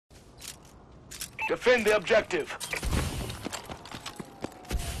Defend the objective.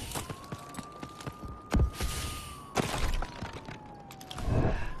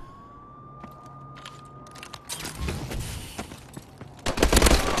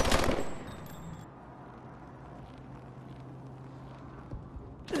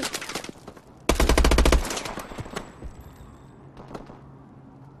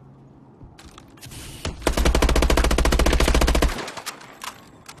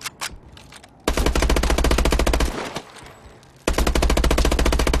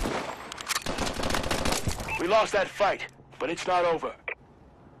 We lost that fight, but it's not over.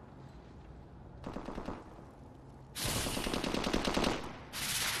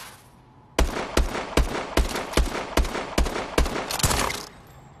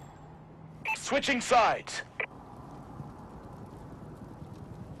 Switching sides.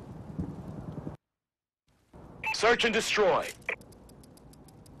 Search and destroy.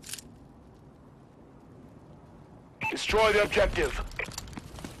 Destroy the objective.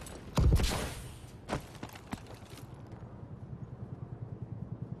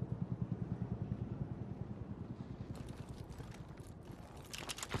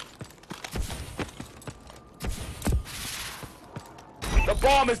 The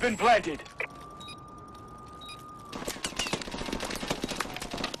bomb has been planted.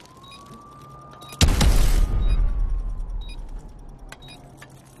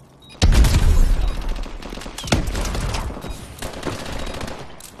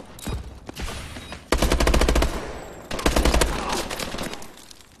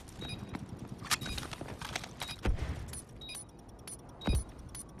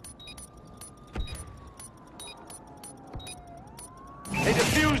 They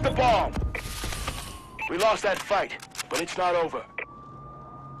defused the bomb. We lost that fight, but it's not over.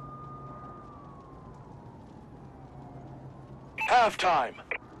 Halftime.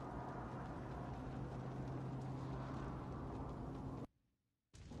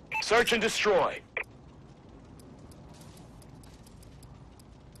 Search and destroy.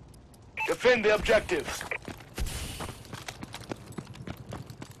 Defend the objective.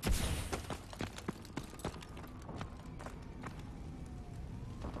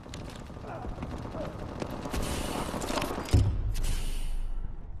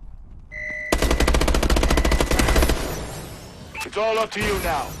 It's all up to you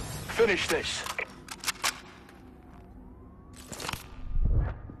now. Finish this.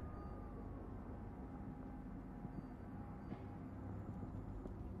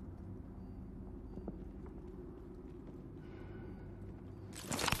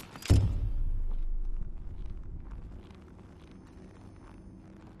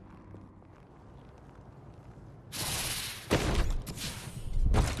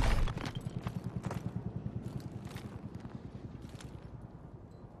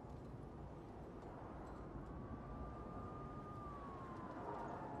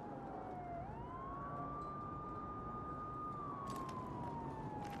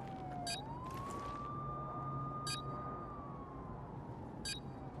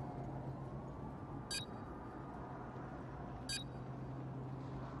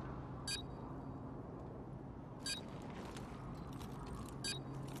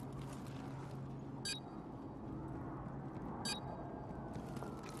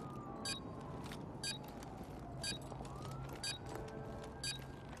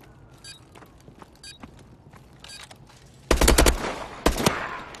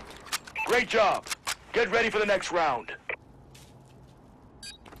 Great job. Get ready for the next round.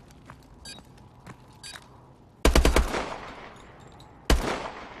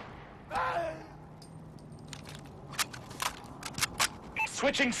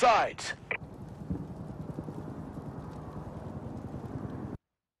 Switching sides.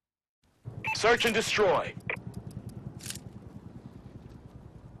 Search and destroy.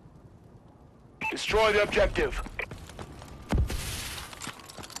 Destroy the objective.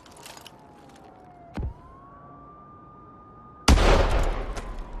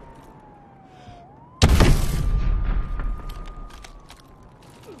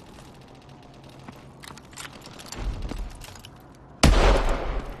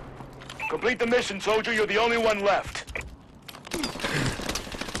 Complete the mission, soldier. You're the only one left.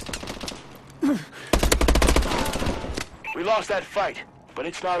 We lost that fight, but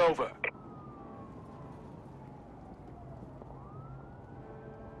it's not over.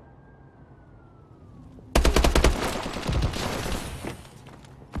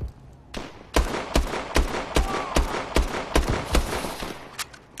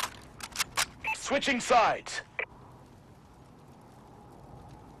 Switching sides.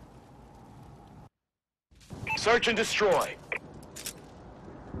 Search and destroy.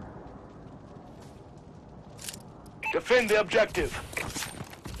 Defend the objective.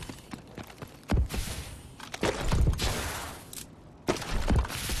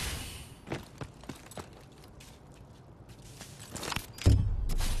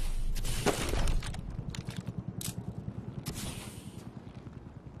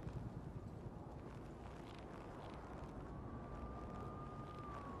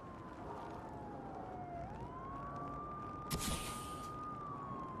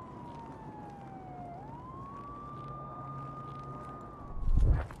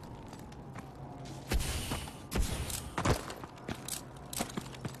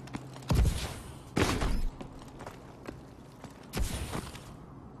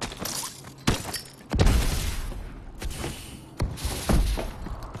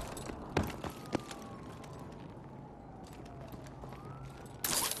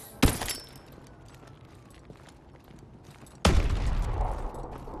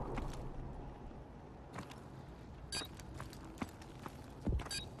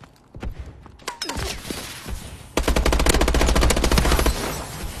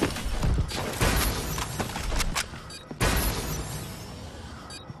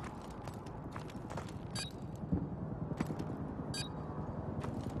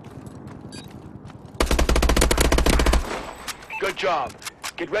 Good job.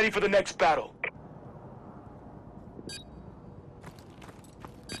 Get ready for the next battle.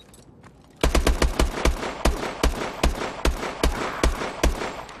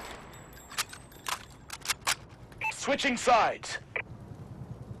 Switching sides.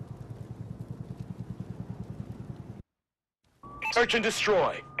 Search and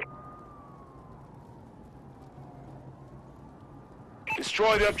destroy.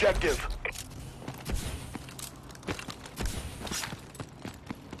 Destroy the objective.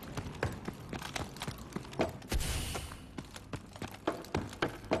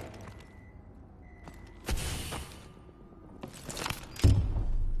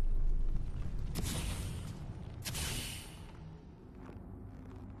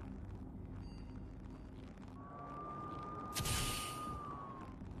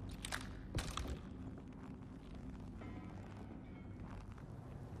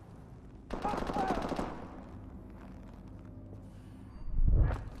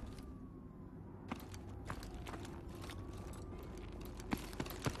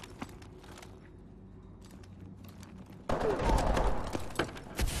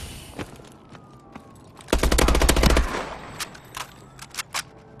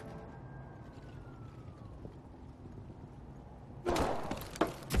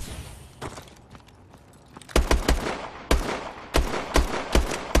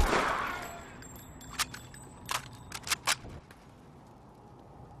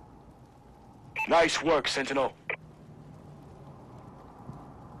 Nice work, Sentinel.